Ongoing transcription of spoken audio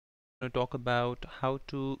going to talk about how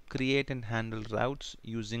to create and handle routes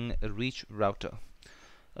using a reach router.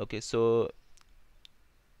 Okay, so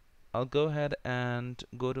I'll go ahead and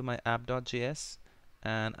go to my app.js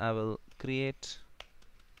and I will create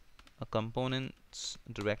a components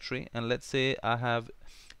directory, and let's say I have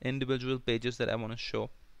individual pages that I want to show.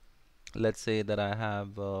 Let's say that I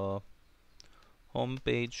have a home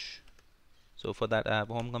page, so for that I have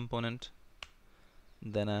home component,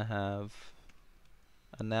 then I have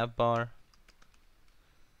a nav bar,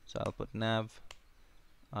 so I'll put nav.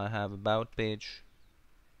 I have about page,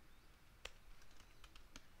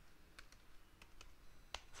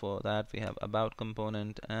 for that we have about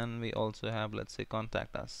component, and we also have, let's say,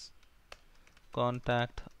 contact us.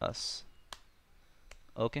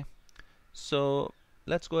 Okay, so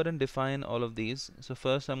let's go ahead and define all of these. So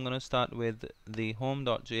first I'm going to start with the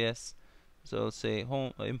home.js. So I'll say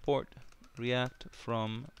home import React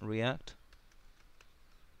from React,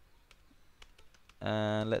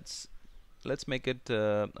 and let's make it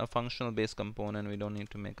a functional based component. We don't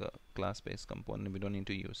need to make a class based component. We don't need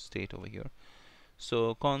to use state over here.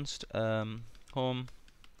 So const home, and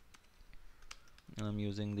I'm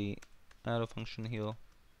using the arrow function here,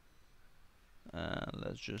 and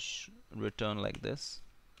let's just return like this.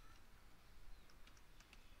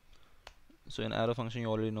 So in arrow function,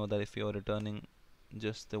 you already know that if you're returning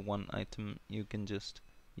just the one item, you can just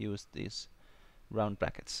use these round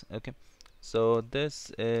brackets. Okay, so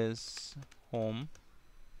this is home,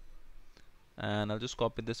 and I'll just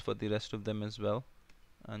copy this for the rest of them as well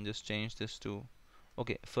and just change this to,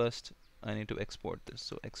 okay, first I need to export this.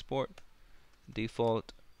 So export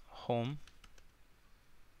default home.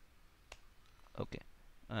 Okay,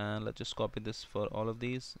 and let's just copy this for all of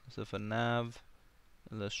these. So for nav,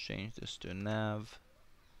 let's change this to nav.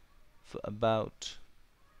 For about,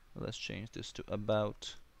 let's change this to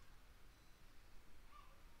about.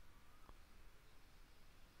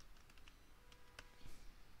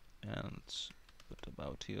 And let's put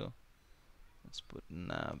about here. Let's put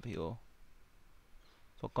nav here.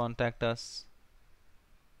 For contact us,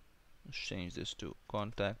 let's change this to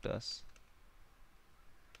contact us.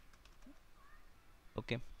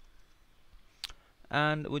 Okay,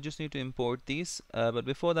 and we just need to import these, but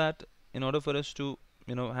before that, in order for us to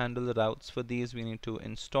handle the routes for these, we need to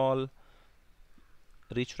install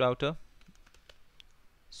reach router.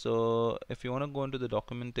 So if you want to go into the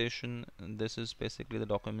documentation, this is basically the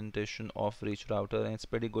documentation of reach router, and it's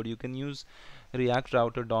pretty good. You can use React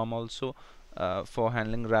router DOM also for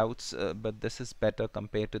handling routes, but this is better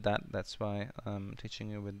compared to that. That's why I'm teaching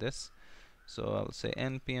you with this. So I'll say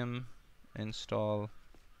npm install,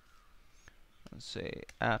 let's say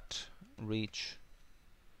at reach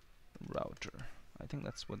router. I think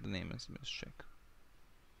that's what the name is. Let's check.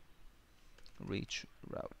 Reach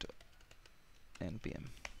router npm.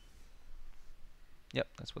 Yep,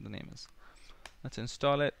 that's what the name is. Let's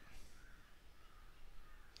install it.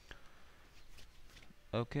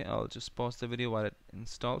 Okay, I'll just pause the video while it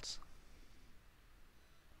installs.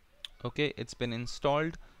 Okay, it's been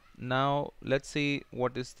installed. Now let's see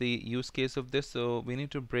what is the use case of this. So we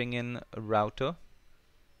need to bring in a router.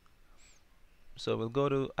 So we'll go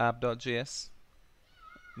to app.js,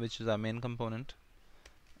 which is our main component,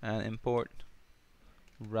 and import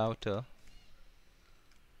router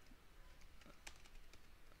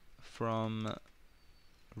from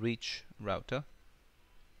reach router.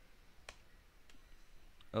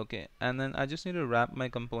 Okay, and then I just need to wrap my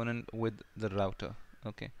component with the router.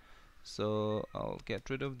 Okay, so I'll get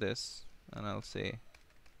rid of this and I'll say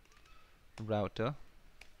router,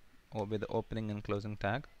 or with the opening and closing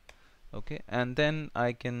tag. Okay, and then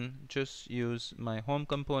I can just use my home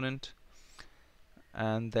component,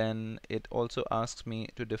 and then it also asks me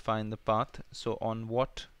to define the path. So on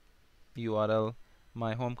what URL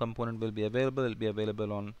my home component will be available. It'll be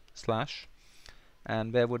available on slash,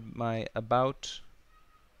 and where would my about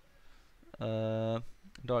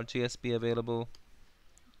 .js be available?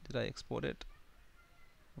 Did I export it?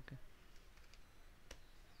 Okay.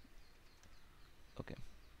 Okay.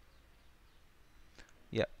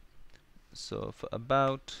 Yeah. So for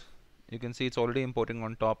about, you can see it's already importing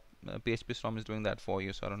on top. PHP Storm is doing that for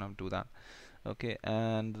you, so I don't have to do that. Okay,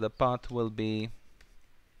 and the path will be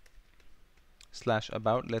slash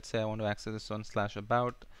about. Let's say I want to access this on slash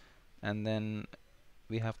about, and then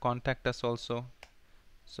we have contact us also.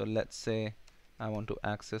 So let's say I want to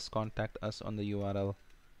access contact us on the URL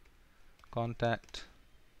contact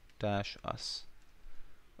 -us.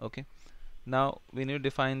 Okay, now we need to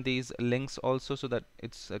define these links also, so that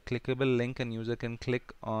it's a clickable link and user can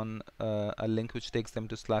click on a link which takes them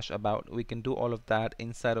to slash about. We can do all of that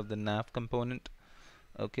inside of the nav component.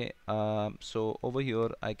 Okay, so over here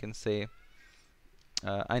I can say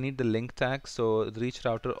I need the link tag. So the reach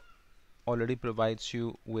router already provides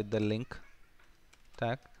you with the link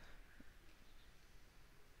tag.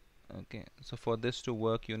 Okay, so for this to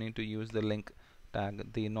work you need to use the link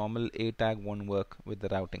tag. The normal a tag won't work with the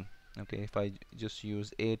routing. Okay, if I just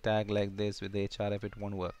use a tag like this with the href, it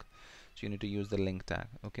won't work. So you need to use the link tag.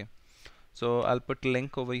 Okay, so I'll put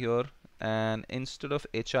link over here, and instead of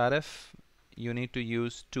href you need to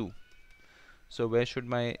use to. So where should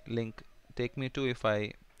my link take me to? If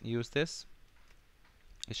I use this,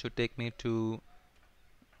 it should take me to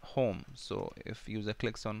home. So if user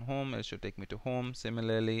clicks on home, it should take me to home.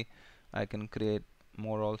 Similarly, I can create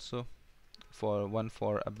more also, for one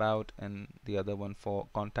for about and the other one for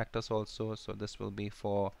contact us also. So this will be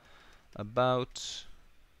for about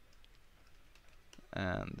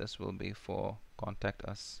and this will be for contact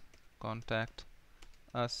us. Contact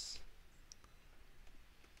us.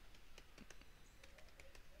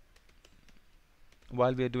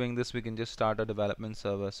 While we are doing this, we can just start a development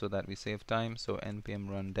server so that we save time. So npm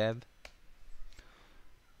run dev.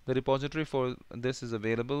 The repository for this is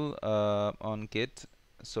available on Git,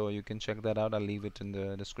 so you can check that out. I'll leave it in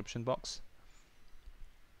the description box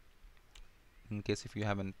in case if you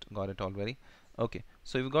haven't got it already. Okay,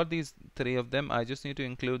 so you've got these three of them. I just need to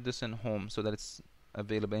include this in home so that it's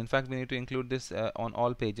available. In fact, we need to include this on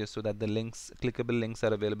all pages so that the links, clickable links,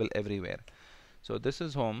 are available everywhere. So this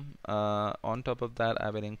is home. On top of that, I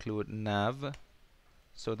will include nav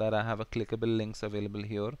so that I have a clickable links available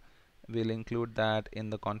here. We'll include that in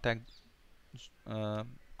the contact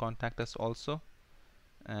us also,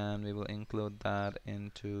 and we will include that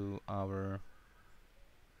into our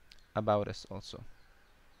about us also.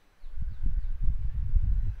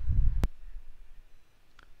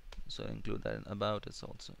 So include that in about us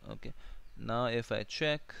also. Okay, now if I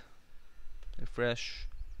check, refresh,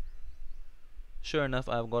 sure enough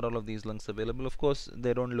I've got all of these links available. Of course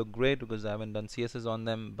they don't look great because I haven't done CSS on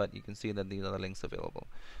them, but you can see that these are the links available.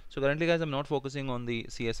 So currently guys, I'm not focusing on the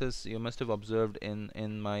CSS. You must have observed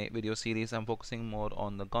in my video series I'm focusing more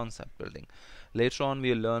on the concept building. Later on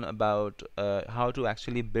we'll learn about how to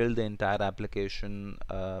actually build the entire application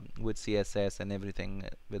with CSS and everything,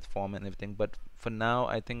 with form and everything, but for now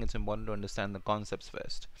I think it's important to understand the concepts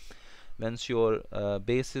first. Once your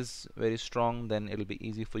base is very strong, then it'll be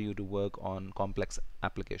easy for you to work on complex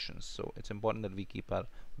applications. So it's important that we keep our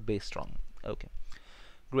base strong. Okay,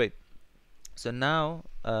 great. So now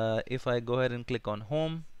if I go ahead and click on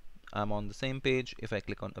home, I'm on the same page. If I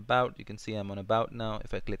click on about, you can see I'm on about now.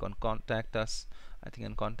 If I click on contact us, I think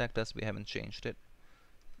in contact us we haven't changed it.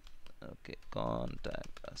 Okay,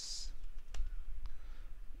 contact us.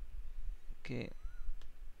 Okay,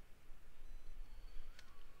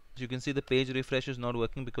 you can see the page refresh is not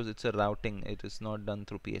working because it's a routing. It is not done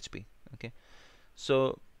through PHP. Okay,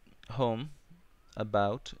 so home,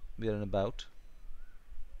 about, we are in about,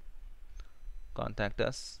 contact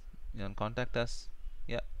us, you know, contact us.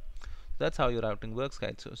 Yeah, that's how your routing works,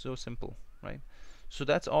 guys. So simple, right? So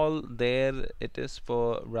that's all there it is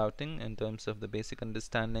for routing in terms of the basic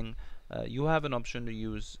understanding. You have an option to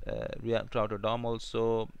use React Router DOM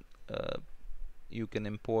also. You can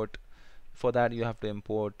import. For that you have to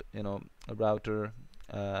import, you know, a router,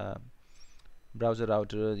 browser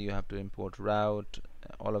router. You have to import route,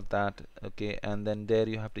 all of that. Okay, and then there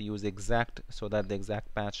you have to use exact so that the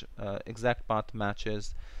exact path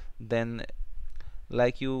matches. Then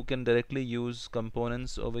like you can directly use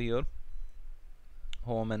components over here,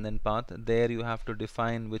 home and then path. There you have to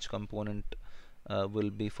define which component will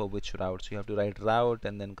be for which route. So you have to write route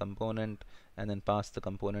and then component and then pass the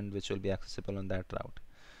component which will be accessible on that route.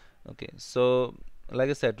 Okay, so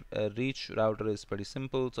like I said, reach router is pretty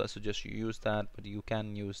simple, so I suggest you use that, but you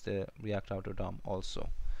can use the React Router DOM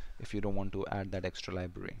also if you don't want to add that extra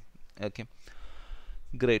library. Okay,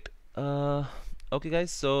 great. Okay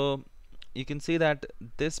guys, so you can see that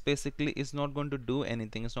this basically is not going to do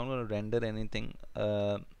anything. It's not going to render anything.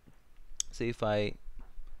 Say if I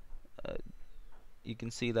you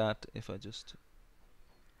can see that if I just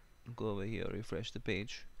go over here, refresh the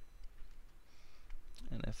page,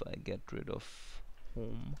 and if I get rid of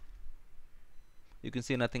home, you can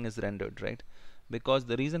see nothing is rendered, right? Because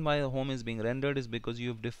the reason why the home is being rendered is because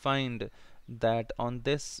you've defined that on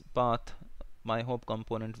this path my home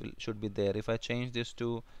component should be there. If I change this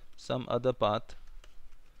to some other path,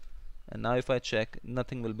 and now if I check,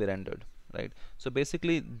 nothing will be rendered, right? So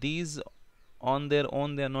basically these on their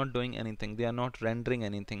own, they are not doing anything. They are not rendering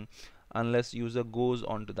anything unless user goes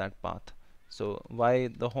onto that path. So why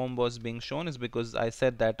the home was being shown is because I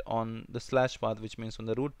said that on the slash path, which means on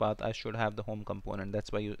the root path, I should have the home component.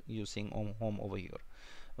 That's why you're seeing home over here.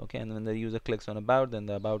 Okay, and when the user clicks on about, then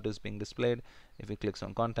the about is being displayed. If he clicks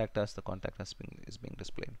on contact us, the contact us is being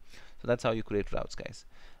displayed. So that's how you create routes, guys.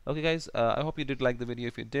 Okay, guys, I hope you did like the video.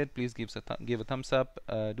 If you did, please give a thumbs up,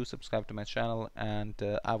 do subscribe to my channel, and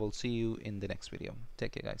I will see you in the next video.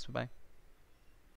 Take care, guys. Bye bye.